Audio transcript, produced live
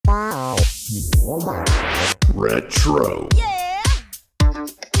Retro. Yeah.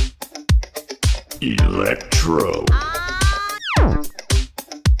 Electro.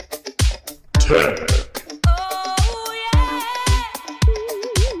 Tech. Oh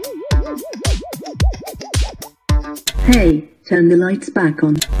yeah. Hey, turn the lights back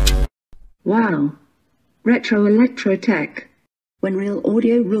on. Wow. Retro Electro Tech. When real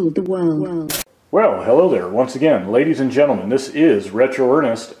audio ruled the world. Well, hello there once again, ladies and gentlemen. This is Retro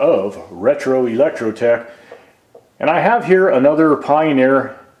Ernest of Retro Electro Tech, and I have here another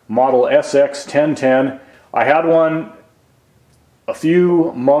Pioneer model SX1010. I had one a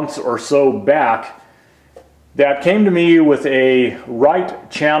few months or so back that came to me with a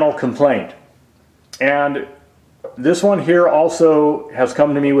right channel complaint, and this one here also has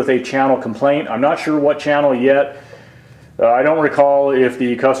come to me with a channel complaint. I'm not sure what channel yet. I don't recall if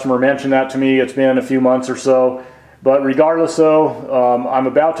the customer mentioned that to me. It's been a few months or so. But regardless though, I'm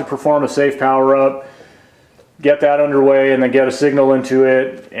about to perform a safe power up, get that underway, and then get a signal into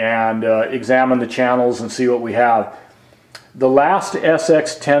it and examine the channels and see what we have. The last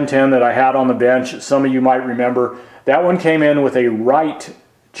SX1010 that I had on the bench, some of you might remember, that one came in with a right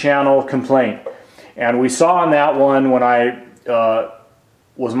channel complaint. And we saw on that one, when I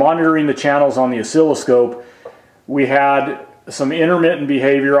was monitoring the channels on the oscilloscope, we had some intermittent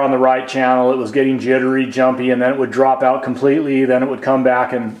behavior on the right channel. It was getting jittery, jumpy, and then it would drop out completely, then it would come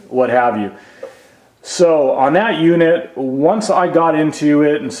back and what have you. So on that unit, once I got into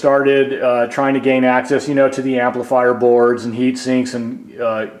it and started trying to gain access, you know, to the amplifier boards and heat sinks and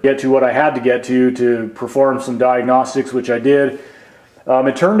get to what I had to get to perform some diagnostics, which I did,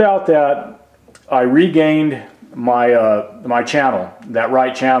 it turned out that I regained my channel, that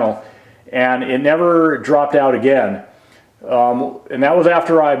right channel, and it never dropped out again. And that was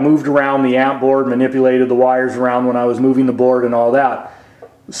after I moved around the amp board, manipulated the wires around when I was moving the board and all that.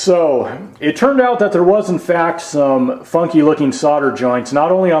 So it turned out that there was in fact some funky looking solder joints,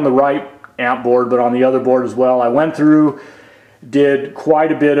 not only on the right amp board but on the other board as well. I went through, did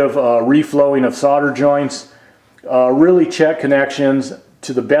quite a bit of reflowing of solder joints, really checked connections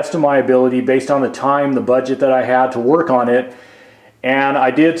to the best of my ability based on the time, the budget that I had to work on it. And I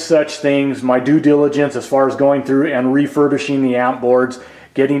did such things, my due diligence as far as going through and refurbishing the amp boards,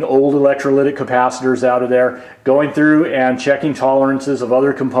 getting old electrolytic capacitors out of there, going through and checking tolerances of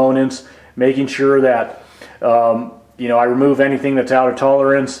other components, making sure that you know, I remove anything that's out of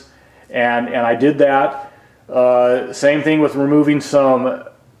tolerance, and I did that. Same thing with removing some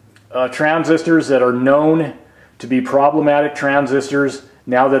transistors that are known to be problematic transistors.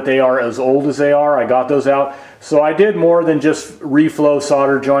 Now that they are as old as they are, I got those out. So I did more than just reflow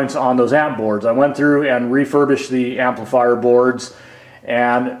solder joints on those amp boards. I went through and refurbished the amplifier boards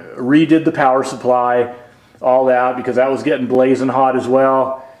and redid the power supply, all that, because that was getting blazing hot as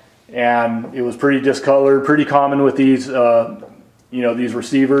well. And it was pretty discolored, pretty common with these, you know, these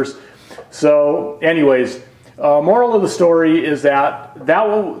receivers. So anyways, moral of the story is that's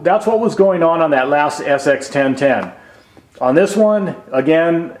what was going on that last SX1010. On this one,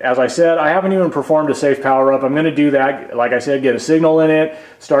 again, as I said, I haven't even performed a safe power up. I'm going to do that, like I said, get a signal in it,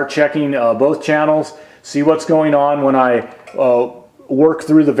 start checking both channels, see what's going on when I work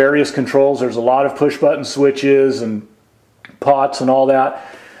through the various controls. There's a lot of push button switches and pots and all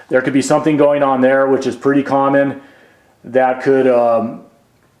that. There could be something going on there, which is pretty common, that could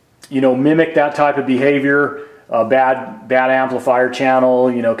you know, mimic that type of behavior. Bad amplifier channel,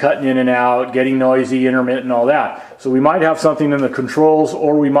 you know, cutting in and out, getting noisy, intermittent, all that. So we might have something in the controls,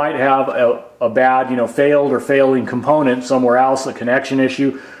 or we might have a bad, you know, failed or failing component somewhere else, a connection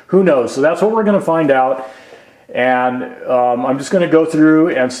issue. Who knows? So that's what we're going to find out. And I'm just going to go through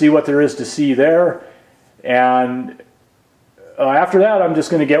and see what there is to see there. And after that, I'm just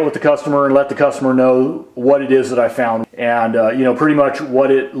going to get with the customer and let the customer know what it is that I found. And, you know, pretty much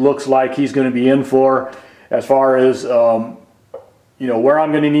what it looks like he's going to be in for, as far as, you know, where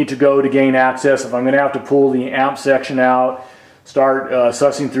I'm going to need to go to gain access, if I'm going to have to pull the amp section out, start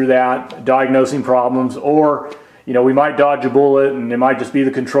sussing through that, diagnosing problems, or, you know, we might dodge a bullet and it might just be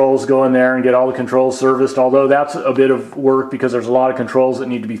the controls, go in there and get all the controls serviced, although that's a bit of work because there's a lot of controls that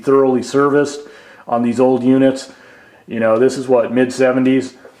need to be thoroughly serviced on these old units. You know, this is what,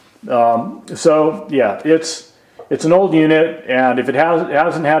 mid-70s. So, yeah, it's an old unit, and if it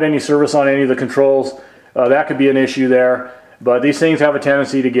hasn't had any service on any of the controls, that could be an issue there. But these things have a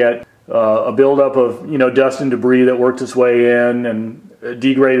tendency to get a buildup of, you know, dust and debris that works its way in, and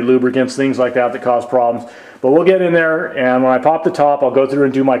degraded lubricants, things like that that cause problems. But we'll get in there, and when I pop the top, I'll go through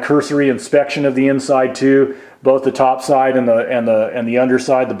and do my cursory inspection of the inside too, both the top side and the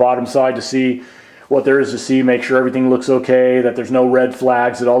underside, the bottom side, to see what there is to see, make sure everything looks okay, that there's no red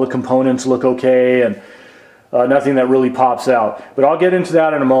flags, that all the components look okay, and nothing that really pops out. But I'll get into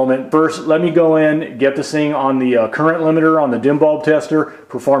that in a moment. First, let me go in, get this thing on the current limiter on the dim bulb tester,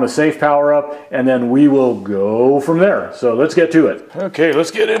 perform a safe power up, and then we will go from there. So let's get to it. Okay,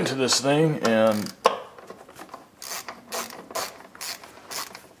 let's get into this thing and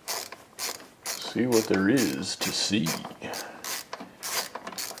see what there is to see.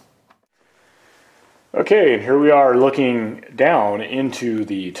 Okay, and here we are looking down into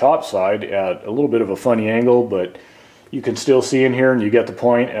the top side at a little bit of a funny angle, but you can still see in here and you get the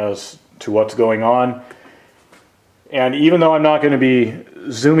point as to what's going on. And even though I'm not going to be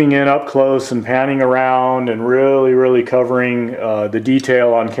zooming in up close and panning around and really covering the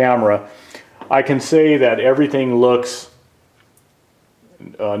detail on camera, I can say that everything looks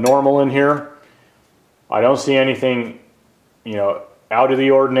normal in here. I don't see anything, you know, out of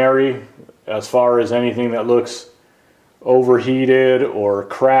the ordinary as far as anything that looks overheated or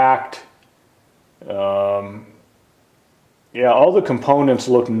cracked. Yeah, all the components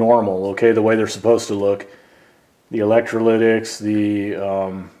look normal, okay, the way they're supposed to look. The electrolytics, the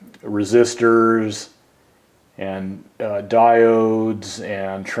resistors, and diodes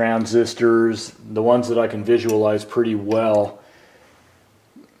and transistors, the ones that I can visualize pretty well.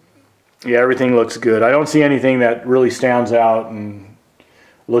 Yeah, everything looks good. I don't see anything that really stands out and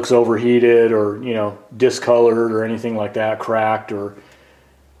looks overheated or, you know, discolored or anything like that, cracked, or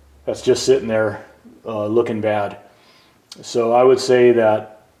that's just sitting there looking bad. So I would say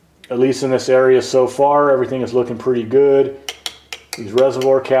that, at least in this area so far, everything is looking pretty good. These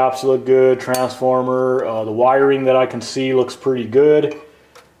reservoir caps look good, transformer, the wiring that I can see looks pretty good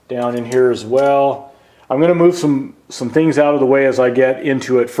down in here as well. I'm going to move some things out of the way as I get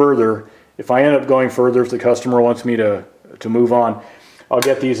into it further. If I end up going further, if the customer wants me to move on, I'll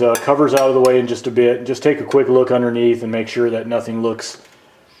get these covers out of the way in just a bit. Just take a quick look underneath and make sure that nothing looks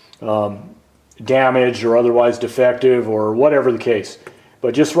damaged or otherwise defective or whatever the case.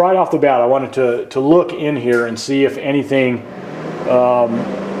 But just right off the bat, I wanted to look in here and see if anything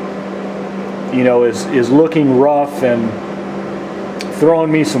you know, is looking rough and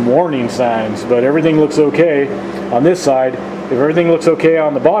throwing me some warning signs. But everything looks okay on this side. If everything looks okay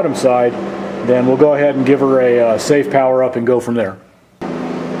on the bottom side, then we'll go ahead and give her a safe power up and go from there.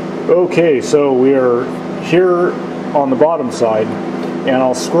 Okay, so we are here on the bottom side, and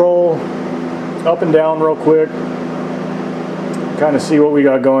I'll scroll up and down real quick, kind of see what we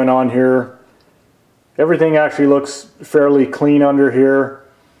got going on here. Everything actually looks fairly clean under here.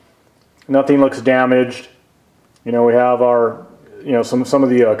 Nothing looks damaged. You know, we have our, you know, some of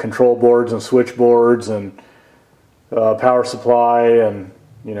the control boards and switch boards and power supply, and,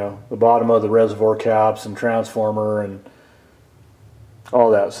 you know, the bottom of the reservoir caps and transformer and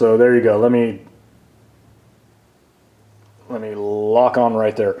all that. So there you go. Let me lock on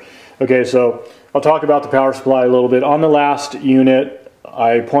right there. Okay, so I'll talk about the power supply a little bit. On the last unit,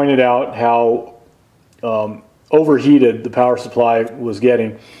 I pointed out how overheated the power supply was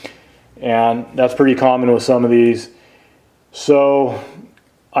getting, and that's pretty common with some of these. So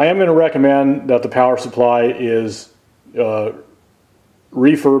I am going to recommend that the power supply is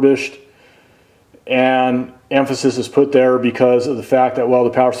refurbished, and emphasis is put there because of the fact that, well, the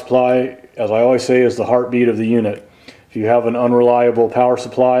power supply, as I always say, is the heartbeat of the unit. If you have an unreliable power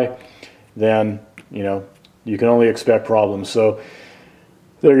supply, then, you know, you can only expect problems. So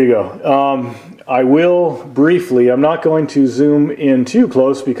there you go. I will briefly, I'm not going to zoom in too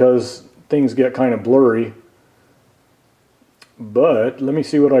close because things get kind of blurry, but let me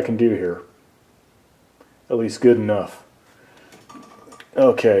see what I can do here. At least good enough.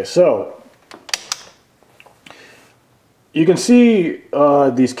 Okay, so you can see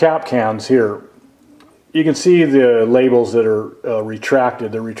these cap cans here. You can see the labels that are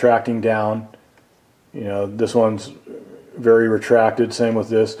retracted. They're retracting down. You know, this one's very retracted. Same with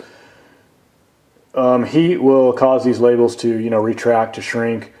this. Heat will cause these labels to, you know, retract, to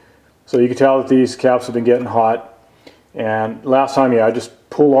shrink. So you can tell that these caps have been getting hot. And last time, yeah, I just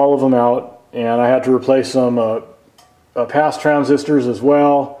pulled all of them out, and I had to replace some past transistors as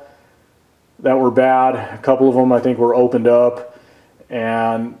well that were bad. A couple of them I think were opened up,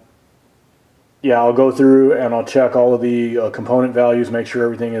 and yeah, I'll go through and I'll check all of the component values, make sure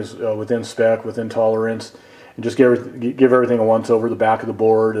everything is within spec, within tolerance, and just give everything a once over the back of the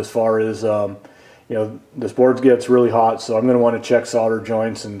board. As far as you know, this board gets really hot, so I'm going to want to check solder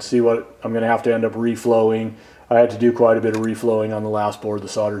joints and see what I'm going to have to end up reflowing. I had to do quite a bit of reflowing on the last board. The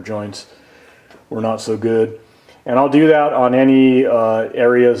solder joints were not so good, and I'll do that on any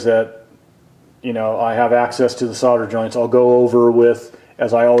areas that, you know, I have access to the solder joints. I'll go over with,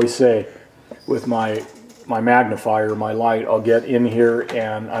 as I always say, with my magnifier, my light, I'll get in here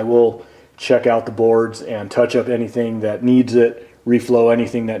and I will check out the boards and touch up anything that needs it, reflow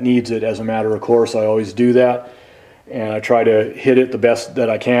anything that needs it. As a matter of course, I always do that, and I try to hit it the best that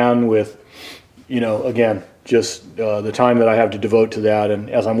I can with, you know, again, just the time that I have to devote to that. And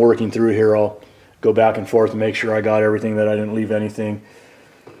as I'm working through here, I'll go back and forth and make sure I got everything, that I didn't leave anything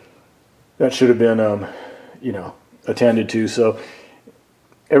that should have been, you know, attended to. So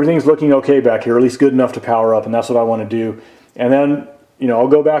everything's looking okay back here, at least good enough to power up, and that's what I want to do. And then, you know, I'll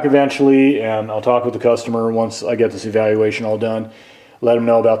go back eventually and I'll talk with the customer once I get this evaluation all done, let them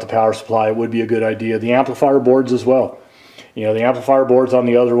know about the power supply. It would be a good idea. The amplifier boards as well. You know, the amplifier boards on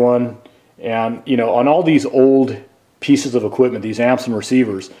the other one, and, you know, on all these old pieces of equipment, these amps and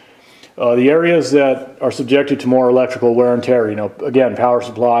receivers, the areas that are subjected to more electrical wear and tear, you know, again, power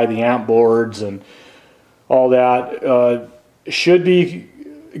supply, the amp boards and all that, should be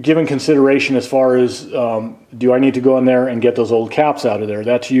given consideration as far as do I need to go in there and get those old caps out of there.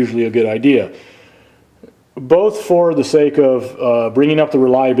 That's usually a good idea, both for the sake of bringing up the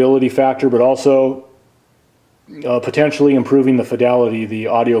reliability factor, but also potentially improving the fidelity, the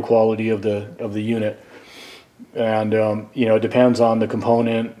audio quality of the unit. And you know, it depends on the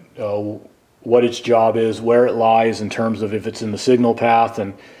component, what its job is, where it lies in terms of if it's in the signal path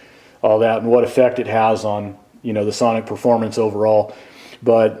and all that, and what effect it has on, you know, the sonic performance overall.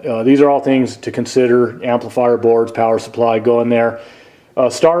 But these are all things to consider. Amplifier boards, power supply, go in there.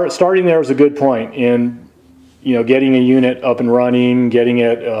 Starting there is a good point in, you know, getting a unit up and running, getting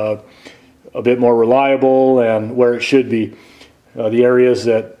it a bit more reliable and where it should be. The areas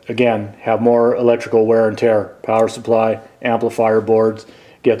that, again, have more electrical wear and tear, power supply, amplifier boards,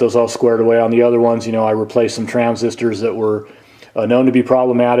 get those all squared away. On the other ones, you know, I replaced some transistors that were known to be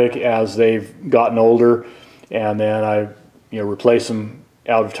problematic as they've gotten older, and then I, you know, replaced some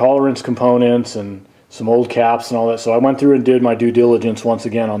out of tolerance components and some old caps and all that. So I went through and did my due diligence once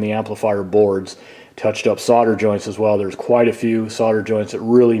again on the amplifier boards, touched up solder joints as well. There's quite a few solder joints that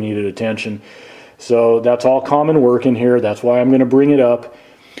really needed attention. So that's all common work in here. That's why I'm going to bring it up.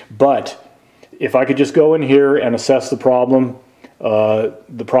 But if I could just go in here and assess the problem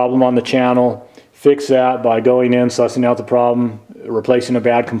on the channel, fix that by going in, sussing out the problem, replacing a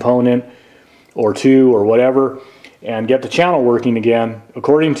bad component or two or whatever, and get the channel working again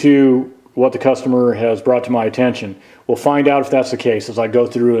according to what the customer has brought to my attention. We'll find out if that's the case as I go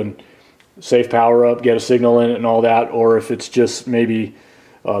through and safe power up, get a signal in it and all that, or if it's just maybe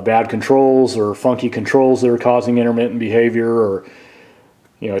bad controls or funky controls that are causing intermittent behavior, or,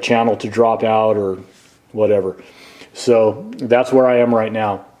 you know, a channel to drop out or whatever. So that's where I am right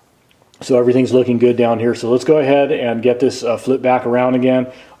now. So everything's looking good down here. So let's go ahead and get this flip back around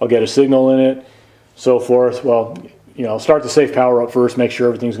again. I'll get a signal in it, so forth. Well, you know, I'll start the safe power up first, make sure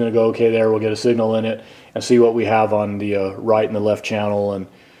everything's going to go okay there. We'll get a signal in it and see what we have on the right and the left channel, and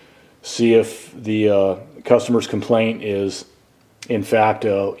see if the customer's complaint is in fact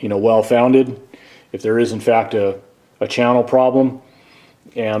you know, well-founded, if there is in fact a channel problem,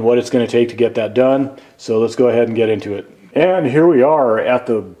 and what it's going to take to get that done. So let's go ahead and get into it. And here we are at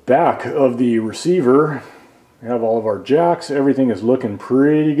the back of the receiver. We have all of our jacks. Everything is looking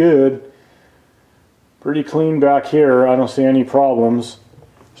pretty good. Pretty clean back here. I don't see any problems.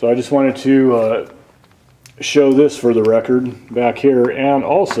 So I just wanted to show this for the record back here. And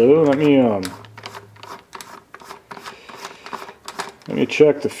also, let me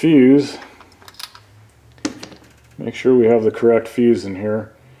check the fuse. Make sure we have the correct fuse in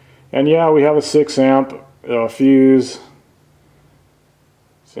here. And yeah, we have a 6 amp fuse.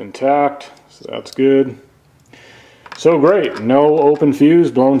 It's intact, so that's good. So great, no open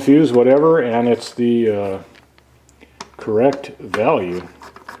fuse, blown fuse, whatever, and it's the correct value.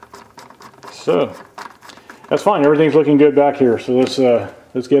 So that's fine, everything's looking good back here. So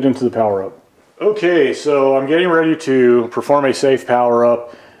let's get into the power up. Okay, so I'm getting ready to perform a safe power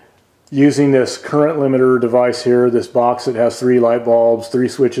up using this current limiter device here, this box that has 3 light bulbs, 3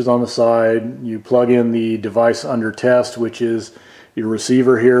 switches on the side. You plug in the device under test, which is your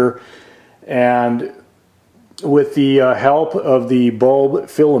receiver here, and with the help of the bulb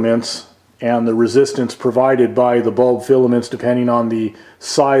filaments and the resistance provided by the bulb filaments, depending on the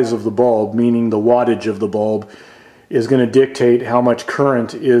size of the bulb, meaning the wattage of the bulb, is going to dictate how much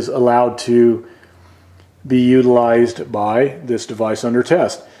current is allowed to be utilized by this device under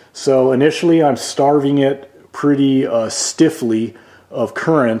test. So initially I'm starving it pretty stiffly of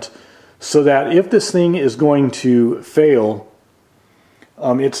current, so that if this thing is going to fail,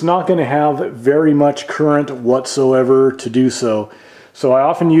 it's not going to have very much current whatsoever to do so. So I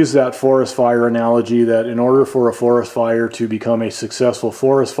often use that forest fire analogy, that in order for a forest fire to become a successful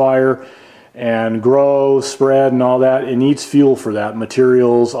forest fire, and grow, spread, and all that. It needs fuel for that,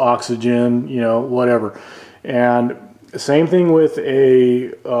 materials, oxygen, you know, whatever. And same thing with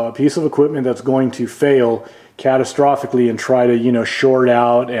a piece of equipment that's going to fail catastrophically and try to, you know, short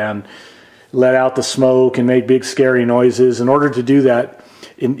out and let out the smoke and make big scary noises. In order to do that,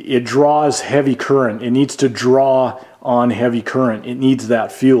 it draws heavy current. It needs to draw on heavy current. It needs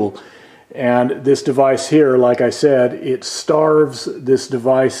that fuel. And this device here, like I said, it starves this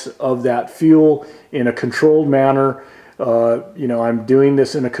device of that fuel in a controlled manner. You know, I'm doing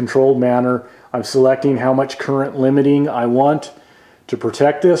this in a controlled manner. I'm selecting how much current limiting I want to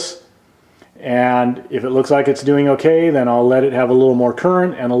protect this. And if it looks like it's doing okay, then I'll let it have a little more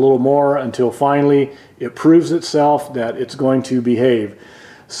current and a little more until finally it proves itself that it's going to behave.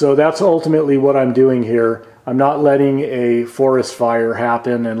 So that's ultimately what I'm doing here. I'm not letting a forest fire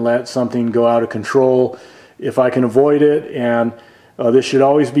happen and let something go out of control if I can avoid it. And this should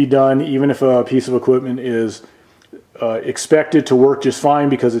always be done, even if a piece of equipment is expected to work just fine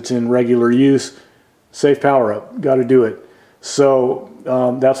because it's in regular use. Safe power up, got to do it. So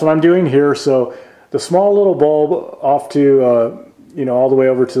that's what I'm doing here. So the small little bulb off to, you know, all the way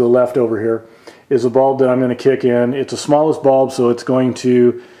over to the left over here is a bulb that I'm going to kick in. It's the smallest bulb, so it's going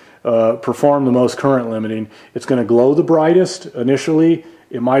to perform the most current limiting. It's going to glow the brightest initially.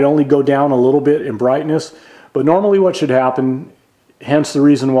 It might only go down a little bit in brightness, but normally what should happen, hence the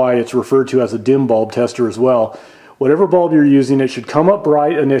reason why it's referred to as a dim bulb tester as well, whatever bulb you're using, it should come up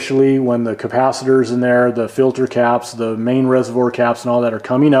bright initially when the capacitors in there, the filter caps, the main reservoir caps and all that are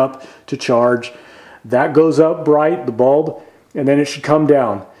coming up to charge. That goes up bright, the bulb, and then it should come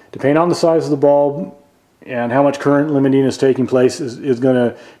down. Depending on the size of the bulb and how much current limiting is taking place is going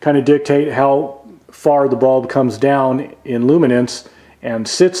to kind of dictate how far the bulb comes down in luminance and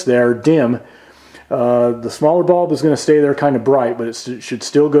sits there dim. The smaller bulb is going to stay there kind of bright, but it should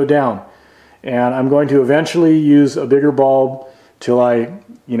still go down. And I'm going to eventually use a bigger bulb till I,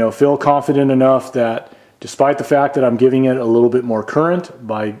 you know, feel confident enough that despite the fact that I'm giving it a little bit more current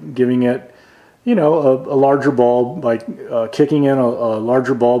by giving it, you know, a larger bulb, by kicking in a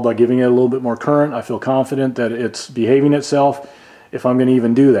larger bulb, by giving it a little bit more current, I feel confident that it's behaving itself if I'm going to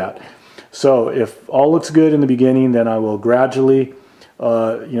even do that. So if all looks good in the beginning, then I will gradually,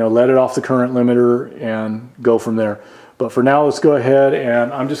 you know, let it off the current limiter and go from there. But for now, let's go ahead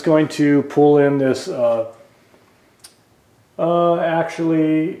and I'm just going to pull in this,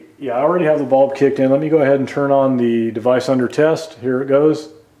 actually, yeah, I already have the bulb kicked in. Let me go ahead and turn on the device under test. Here it goes,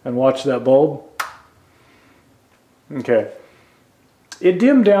 and watch that bulb. Okay, it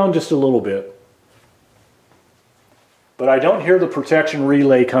dimmed down just a little bit, but I don't hear the protection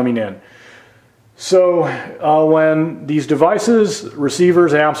relay coming in. So when these devices,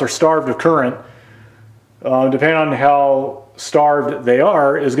 receivers, amps are starved of current, depending on how starved they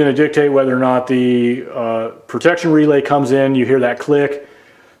are, is going to dictate whether or not the protection relay comes in. You hear that click.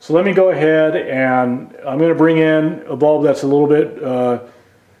 So let me go ahead and I'm going to bring in a bulb that's a little bit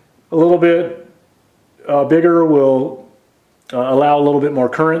bigger, will allow a little bit more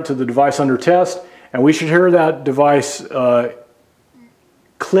current to the device under test, and we should hear that device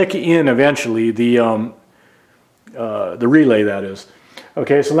click in eventually, the relay, that is.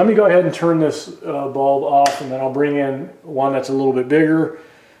 Okay, so let me go ahead and turn this bulb off, and then I'll bring in one that's a little bit bigger.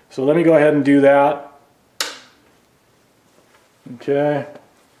 So let me go ahead and do that. Okay.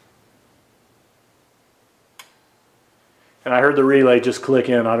 And I heard the relay just click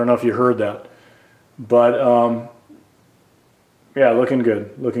in. I don't know if you heard that. But yeah, looking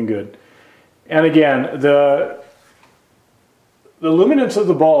good, looking good. And again, the luminance of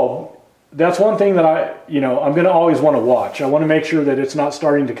the bulb, that's one thing that I'm going to always want to watch. I want to make sure that it's not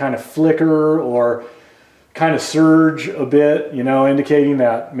starting to kind of flicker or kind of surge a bit, you know, indicating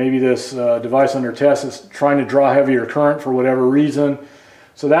that maybe this device under test is trying to draw heavier current for whatever reason.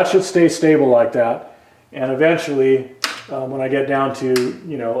 So that should stay stable like that. And eventually, when I get down to,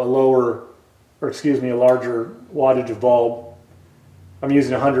 you know, a larger wattage of bulb, I'm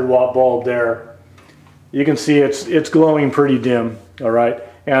using a 100-watt bulb there. You can see it's glowing pretty dim, all right?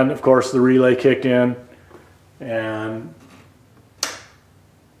 And of course the relay kicked in, and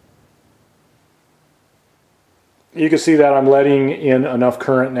you can see that I'm letting in enough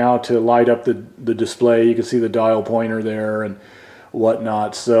current now to light up the display. You can see the dial pointer there and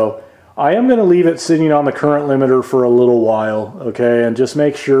whatnot. So I am going to leave it sitting on the current limiter for a little while, okay, and just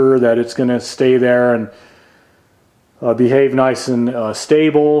make sure that it's going to stay there and behave nice and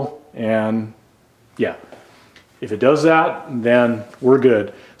stable. And yeah, if it does that, then we're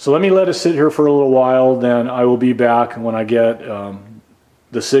good. So let me let it sit here for a little while, then I will be back when I get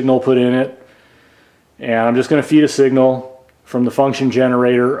the signal put in it. And I'm just going to feed a signal from the function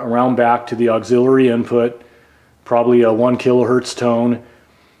generator around back to the auxiliary input, probably a 1 kilohertz tone,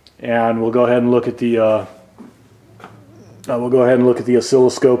 and we'll go ahead and look at the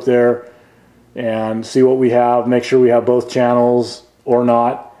oscilloscope there and see what we have. Make sure we have both channels or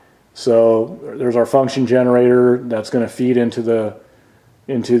not. So there's our function generator that's going to feed into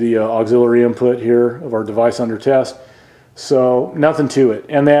the auxiliary input here of our device under test. So nothing to it.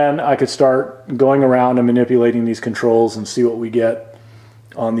 And then I could start going around and manipulating these controls and see what we get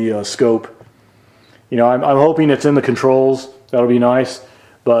on the scope. You know, I'm hoping it's in the controls. That'll be nice.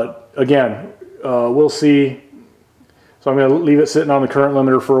 But again, we'll see. So I'm going to leave it sitting on the current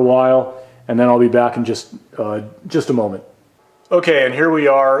limiter for a while, and then I'll be back in just a moment. Okay, and here we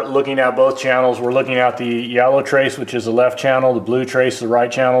are looking at both channels. We're looking at the yellow trace, which is the left channel, the blue trace, the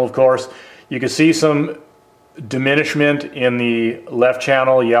right channel, of course. You can see some diminishment in the left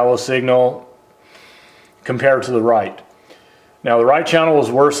channel, yellow signal, compared to the right. Now, the right channel was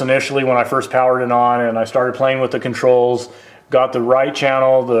worse initially when I first powered it on and I started playing with the controls. Got the right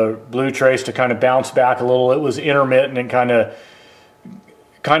channel, the blue trace, to kind of bounce back a little. It was intermittent and kind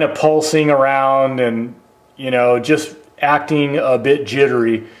of pulsing around and, you know, just acting a bit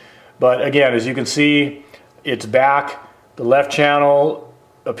jittery. But again, as you can see, it's back. The left channel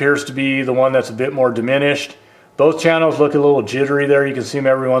appears to be the one that's a bit more diminished. Both channels look a little jittery there. You can see them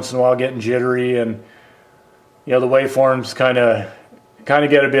every once in a while getting jittery, and you know, the waveforms kind of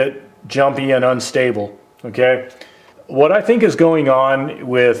get a bit jumpy and unstable. Okay, what I think is going on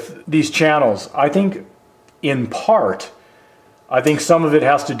with these channels, I think in part, I think some of it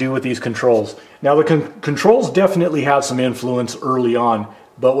has to do with these controls. Now, the controls definitely had some influence early on,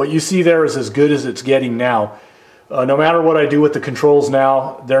 but what you see there is as good as it's getting now. No matter what I do with the controls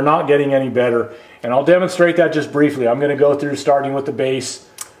now, they're not getting any better. And I'll demonstrate that just briefly. I'm going to go through starting with the bass,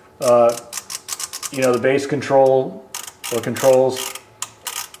 you know, the bass control or controls.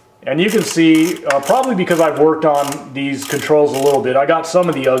 And you can see, probably because I've worked on these controls a little bit, I got some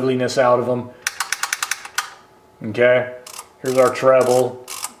of the ugliness out of them. Okay, here's our treble.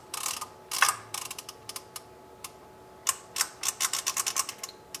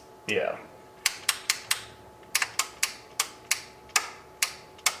 Yeah.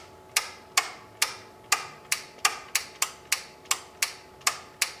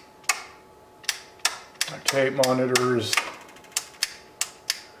 Our tape monitors.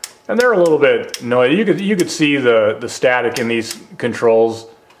 And they're a little bit noisy. You could see the static in these controls.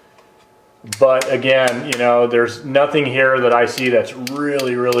 But again, you know, there's nothing here that I see that's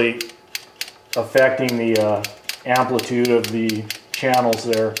really affecting the amplitude of the channels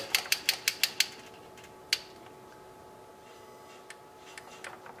there.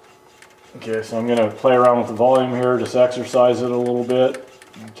 Okay, so I'm going to play around with the volume here, just exercise it a little bit.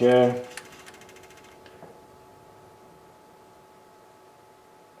 Okay.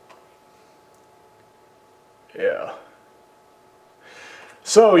 Yeah.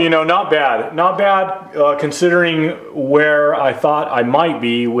 So, you know, not bad. Not bad considering where I thought I might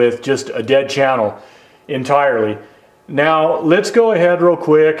be with just a dead channel entirely. Now, let's go ahead real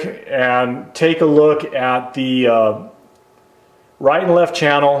quick and take a look at the right and left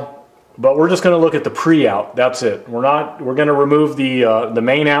channel. But we're just going to look at the pre-out. That's it. We're going to remove the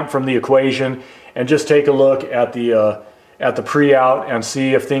main amp from the equation and just take a look at the pre-out and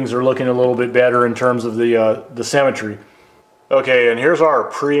see if things are looking a little bit better in terms of the symmetry. Okay, and here's our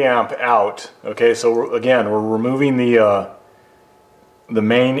preamp out. Okay, so again, we're removing the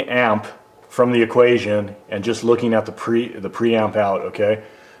main amp from the equation and just looking at the preamp out. Okay,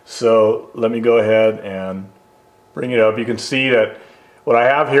 so let me go ahead and bring it up. You can see that what I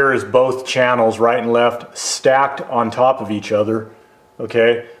have here is both channels, right and left, stacked on top of each other.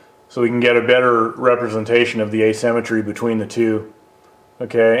 Okay, so we can get a better representation of the asymmetry between the two.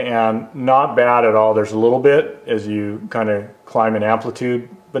 Okay, and not bad at all. There's a little bit as you kind of climb in amplitude,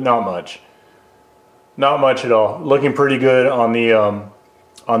 but not much. Not much at all. Looking pretty good on the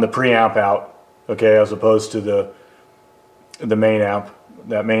preamp out. Okay, as opposed to the main amp,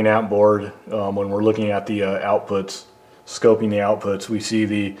 that main amp board. When we're looking at the outputs, scoping the outputs, we see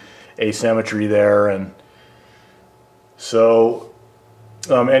the asymmetry there. And so,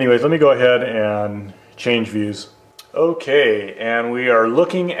 anyways, let me go ahead and change views. Okay, and we are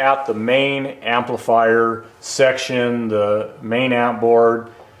looking at the main amplifier section, the main amp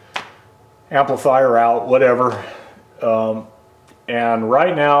board, amplifier out, whatever. And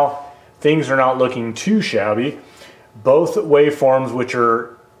right now, things are not looking too shabby. Both waveforms, which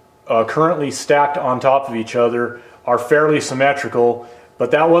are currently stacked on top of each other, are fairly symmetrical,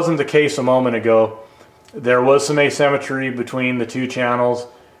 but that wasn't the case a moment ago. There was some asymmetry between the two channels,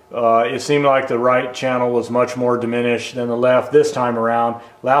 It seemed like the right channel was much more diminished than the left this time around.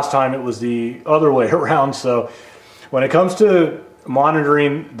 Last time it was the other way around. So when it comes to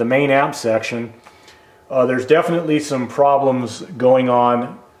monitoring the main amp section, there's definitely some problems going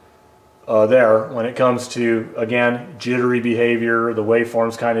on there when it comes to, again, jittery behavior, the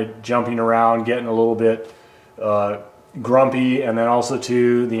waveforms kind of jumping around, getting a little bit grumpy, and then also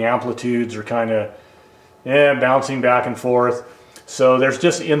too the amplitudes are kind of bouncing back and forth. So there's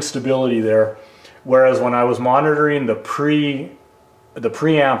just instability there. Whereas when I was monitoring the preamp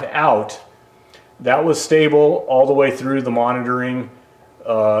out, that was stable all the way through the monitoring.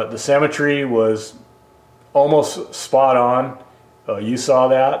 The symmetry was almost spot on. You saw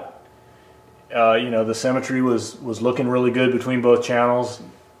that. You know, the symmetry was looking really good between both channels.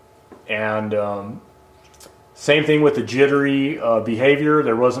 And same thing with the jittery behavior.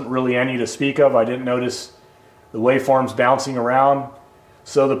 There wasn't really any to speak of. I didn't notice the waveforms bouncing around.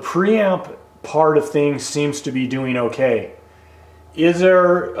 So the preamp part of things seems to be doing okay. Is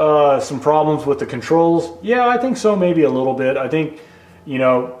there some problems with the controls? Yeah, I think so, maybe a little bit. I think, you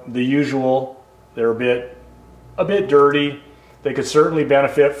know, the usual, they're a bit dirty. They could certainly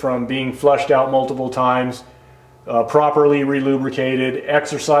benefit from being flushed out multiple times, properly relubricated,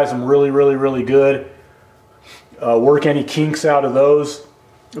 exercise them really good, work any kinks out of those.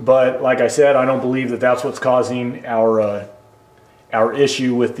 But like I said, I don't believe that that's what's causing our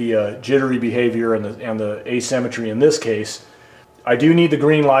issue with the jittery behavior and the asymmetry in this case. I do need the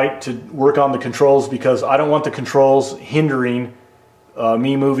green light to work on the controls because I don't want the controls hindering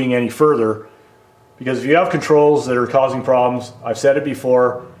me moving any further. Because if you have controls that are causing problems, I've said it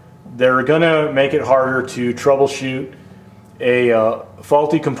before, they're going to make it harder to troubleshoot a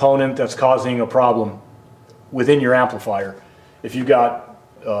faulty component that's causing a problem within your amplifier. If you've got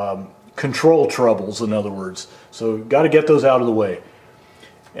control troubles, in other words. So got to get those out of the way.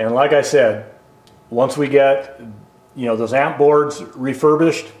 And like I said, once we get, you know, those amp boards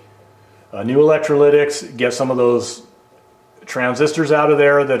refurbished, new electrolytics, get some of those transistors out of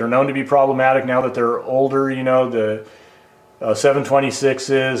there that are known to be problematic now that they're older, you know, the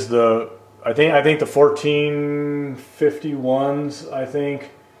 726s, I think the 1451s, I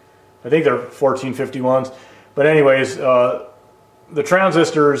think they're 1451s. But anyways, the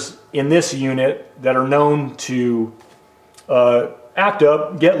transistors in this unit that are known to act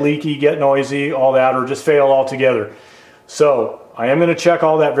up, get leaky, get noisy, all that, or just fail altogether. So I am going to check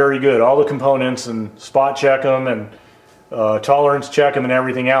all that very good, all the components, and spot check them and tolerance check them and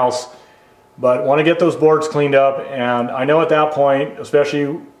everything else. But want to get those boards cleaned up, and I know at that point, especially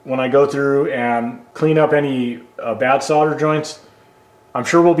when I go through and clean up any bad solder joints, I'm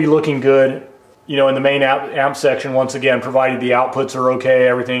sure we'll be looking good, you know, in the main amp section once again, provided the outputs are okay,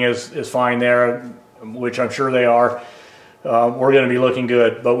 everything is fine there, which I'm sure they are. We're going to be looking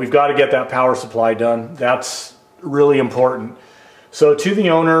good, but we've got to get that power supply done. That's really important. So to the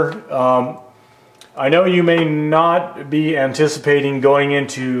owner, I know you may not be anticipating going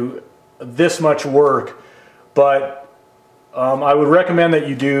into this much work, but I would recommend that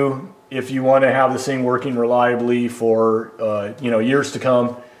you do if you want to have this thing working reliably for you know, years to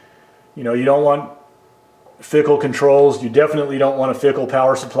come. You know, you don't want fickle controls. You definitely don't want a fickle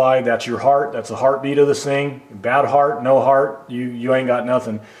power supply. That's your heart. That's the heartbeat of this thing. Bad heart, no heart, you ain't got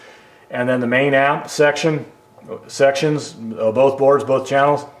nothing. And then the main amp sections, both boards, both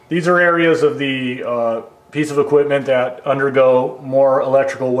channels. These are areas of the piece of equipment that undergo more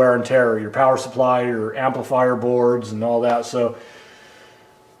electrical wear and tear. Your power supply, your amplifier boards, and all that. So.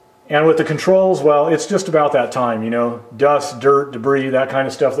 And with the controls, well, it's just about that time, you know, dust, dirt, debris, that kind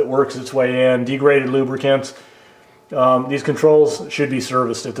of stuff that works its way in, degraded lubricants. These controls should be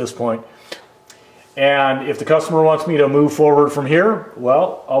serviced at this point. And if the customer wants me to move forward from here,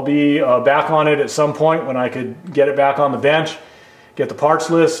 well, I'll be back on it at some point when I could get it back on the bench, get the parts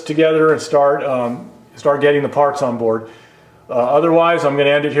list together, and start getting the parts on board. Otherwise, I'm going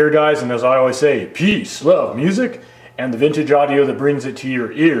to end it here, guys, and as I always say, peace, love, music, and the vintage audio that brings it to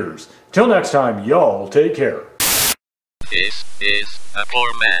your ears. Till next time, y'all take care. This is a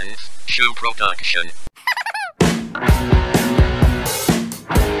poor man's shoe production.